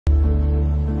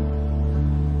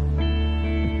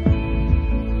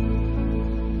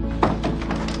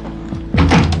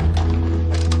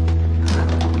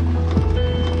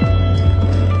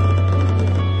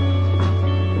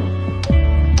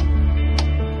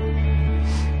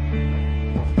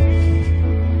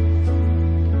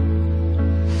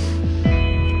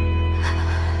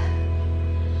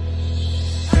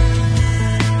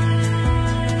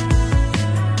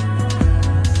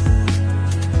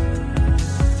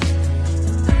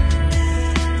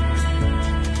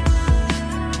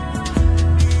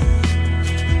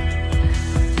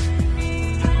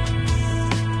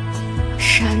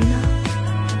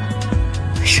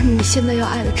现在要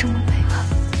爱得这么悲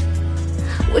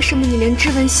了？为什么你连质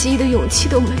问希逸的勇气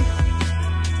都没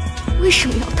有？为什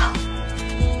么要他？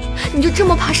你就这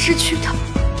么怕失去他？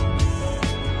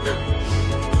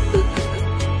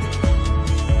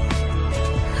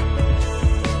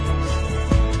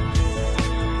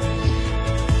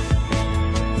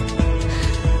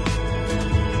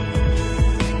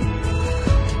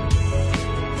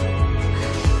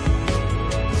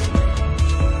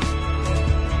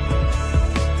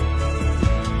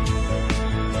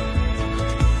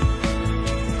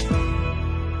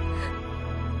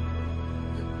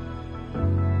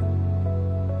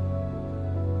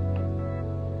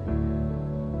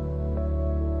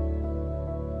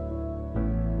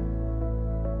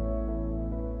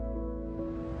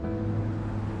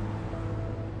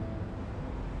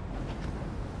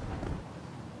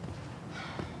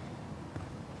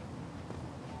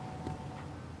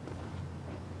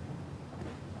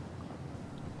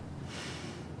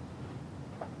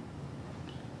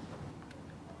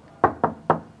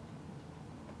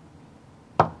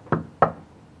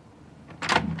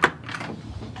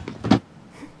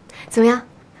怎么样？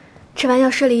吃完药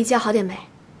睡了一觉，好点没？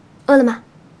饿了吗？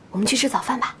我们去吃早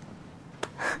饭吧。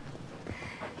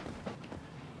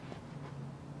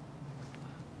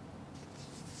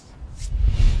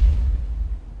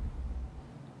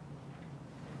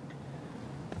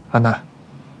安娜，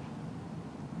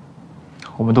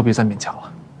我们都别再勉强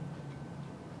了。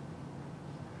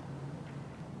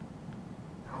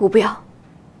我不要。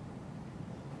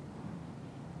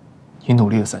你努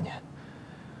力了3年。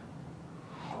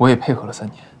 我也配合了3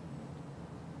年，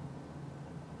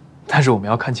但是我们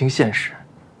要看清现实。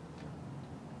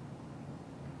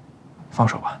放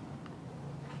手吧。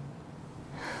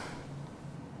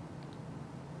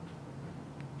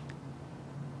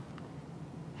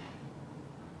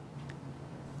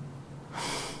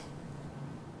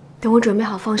等我准备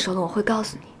好放手了，我会告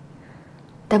诉你，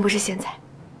但不是现在。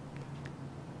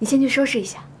你先去收拾一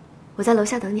下，我在楼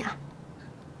下等你啊。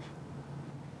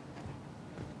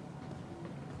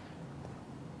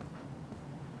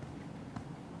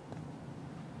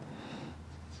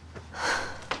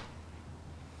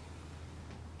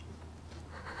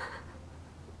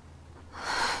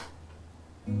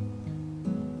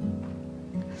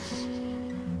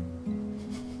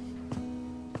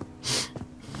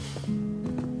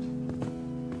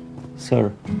 Sir,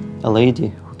 a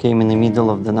lady who came in the middle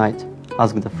of the night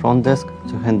asked the front desk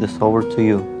to hand this over to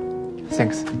you.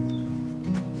 Thanks.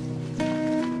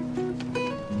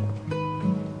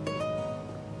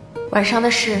 晚上的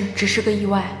事只是个意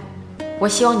外，我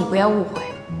希望你不要误会，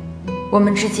我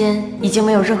们之间已经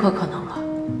没有任何可能了。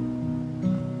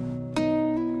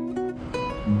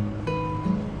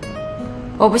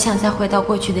我不想再回到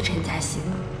过去的陈嘉欣，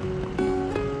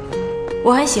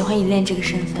我很喜欢依恋这个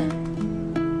身份。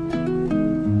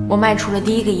 我卖出了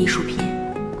第一个艺术品，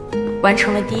完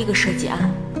成了第一个设计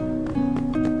案。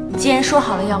既然说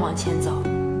好了要往前走，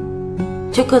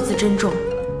就各自珍重，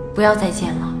不要再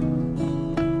见了。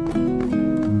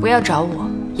不要找我，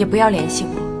也不要联系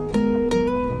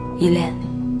我，依恋。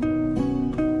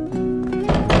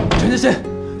陈嘉欣，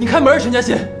你开门！陈嘉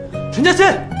欣，陈嘉欣，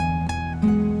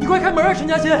你快开门啊！陈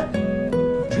嘉欣，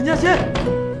陈嘉欣，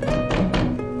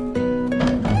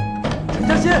陈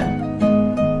嘉欣。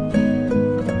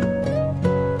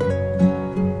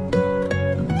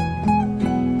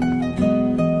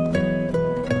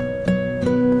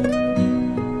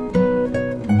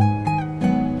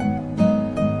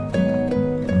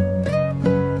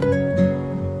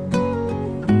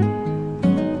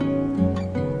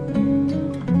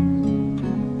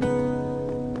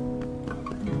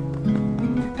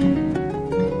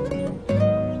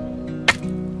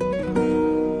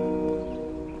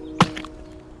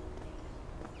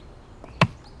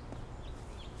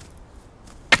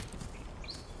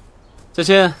 嘉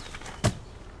欣，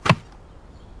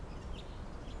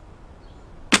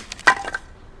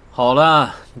好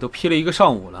了，你都批了1个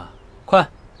上午了，快，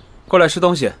过来吃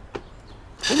东西。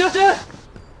陈嘉欣，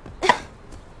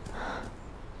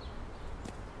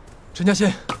陈嘉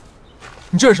欣，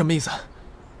你这是什么意思？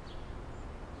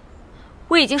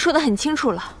我已经说得很清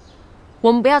楚了，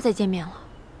我们不要再见面了。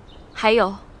还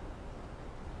有，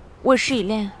我是依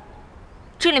恋，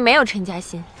这里没有陈嘉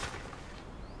欣。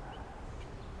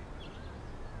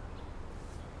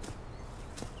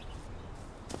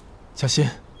 嘉欣，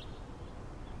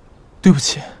对不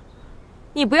起。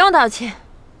你不用道歉，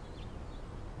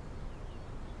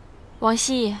王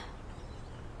希，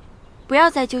不要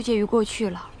再纠结于过去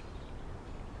了。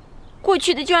过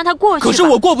去的就让它过去吧。可是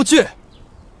我过不去。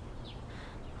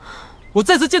我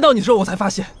再次见到你的时候，我才发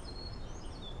现，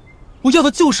我要的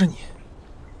就是你。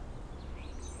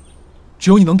只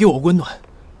有你能给我温暖，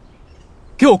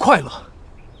给我快乐，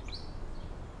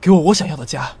给我想要的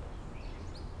家。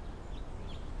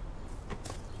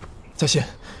嘉欣，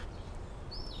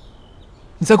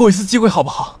你再给我一次机会好不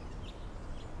好？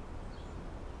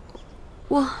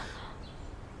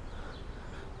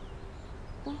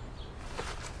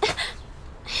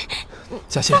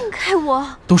嘉欣，放开我！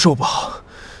都是我不好，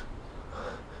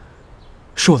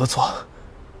是我的错。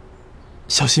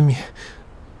小新米，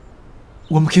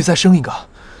我们可以再生一个。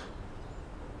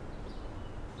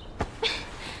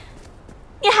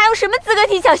你还有什么资格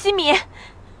提小西米？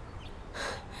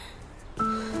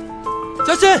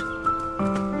嘉欣，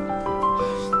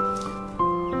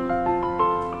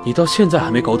你到现在还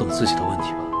没搞懂自己的问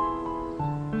题吧？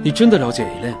你真的了解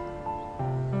伊莲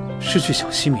失去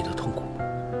小西米的痛苦吗？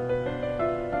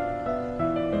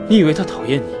你以为他讨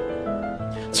厌你，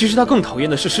其实他更讨厌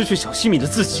的是失去小西米的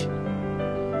自己。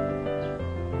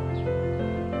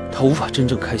他无法真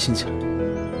正开心起来，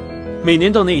每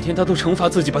年到那一天，他都惩罚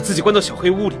自己，把自己关到小黑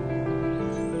屋里，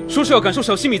说是要感受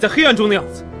小西米在黑暗中的样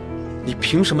子。你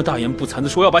凭什么大言不惭地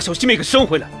说要把小西米给生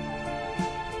回来？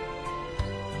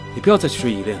你不要再去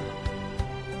追伊莲了，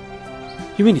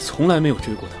因为你从来没有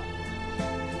追过她。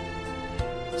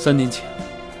3年前，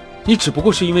你只不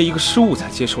过是因为一个失误才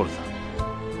接受了她。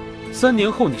3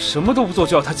年后，你什么都不做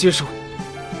就要她接受你，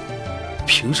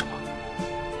凭什么？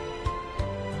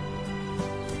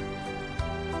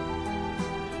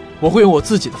我会用我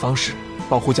自己的方式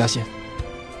保护嘉欣，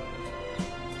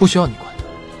不需要你管。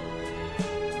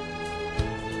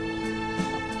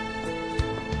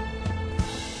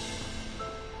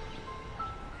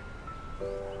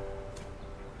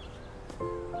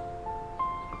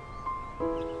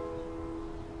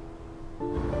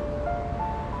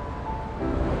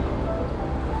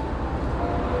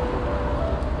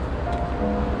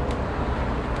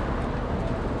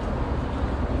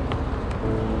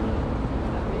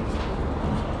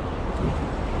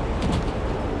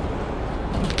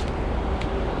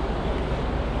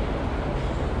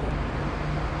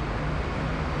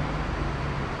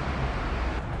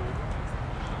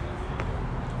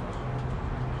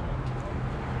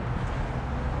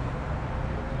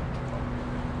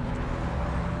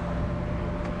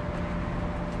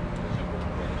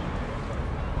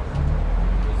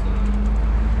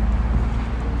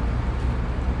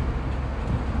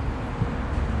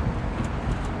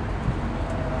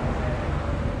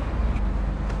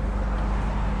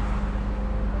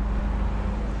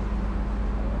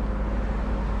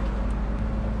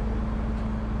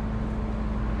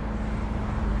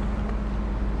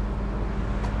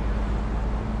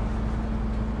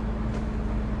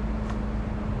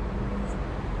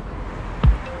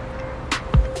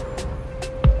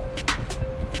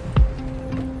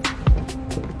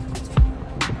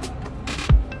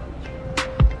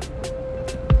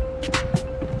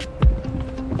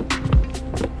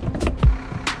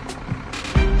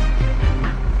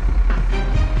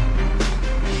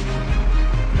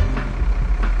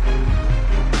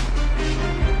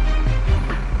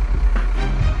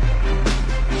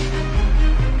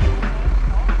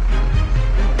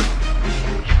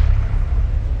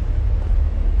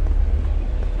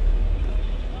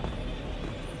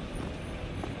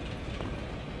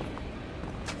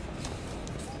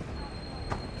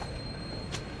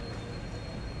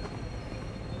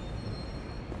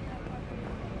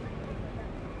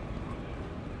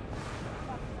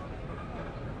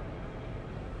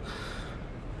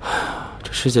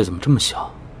世界怎么这么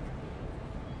小？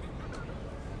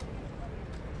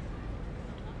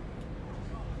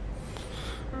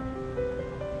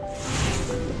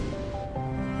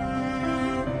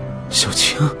小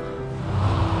晴，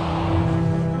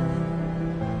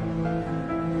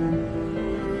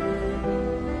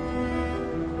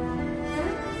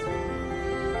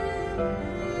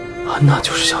安娜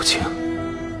就是小晴，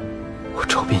我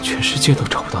找遍全世界都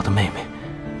找不到的妹妹，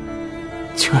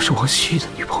竟然是王希的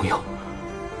女朋友。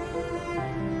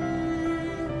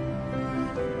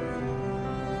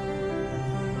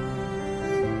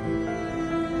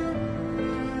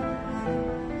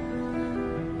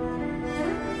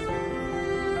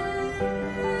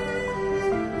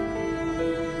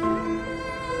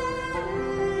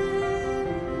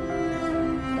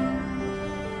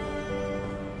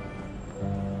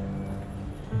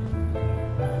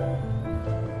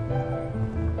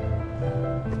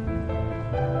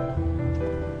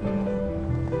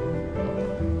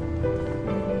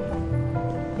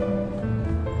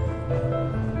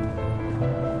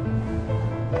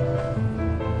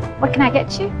What can I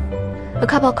get you? A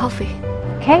cup of coffee.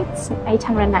 Okay, it's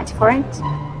 894 it.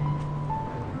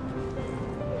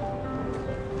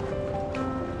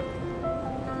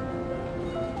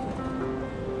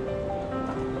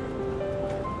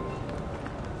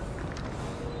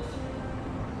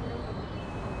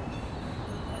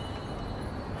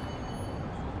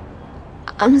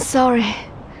 I'm sorry.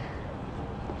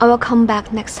 I will come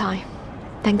back next time.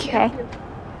 Thank you. Okay.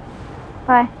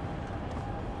 Bye.